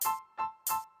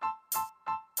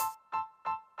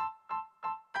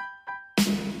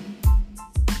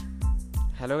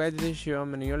Hello guys, this is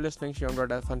Shivam and you're listening to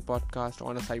Shivam.fun podcast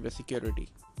on a cybersecurity.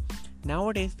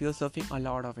 Nowadays we are surfing a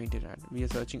lot of internet. We are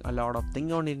searching a lot of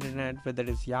things on internet, whether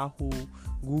it's Yahoo,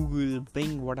 Google,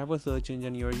 Bing, whatever search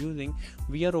engine you're using.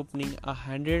 We are opening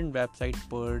 100 websites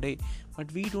per day,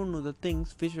 but we don't know the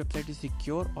things which website is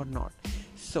secure or not.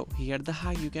 So here the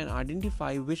hack, you can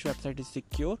identify which website is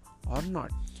secure or not.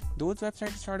 Those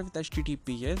websites start with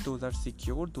HTTPS, those are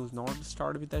secure. Those not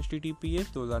start with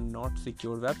HTTPS, those are not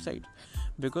secure websites,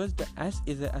 because the S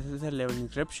is a SSL level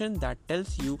encryption that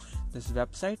tells you this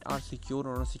website are secure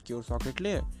on a secure socket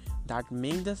layer, that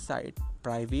makes the site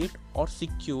private or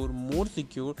secure, more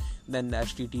secure than the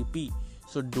HTTP.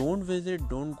 So don't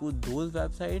go those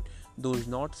websites, those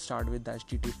not start with the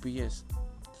HTTPS.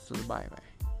 So bye bye.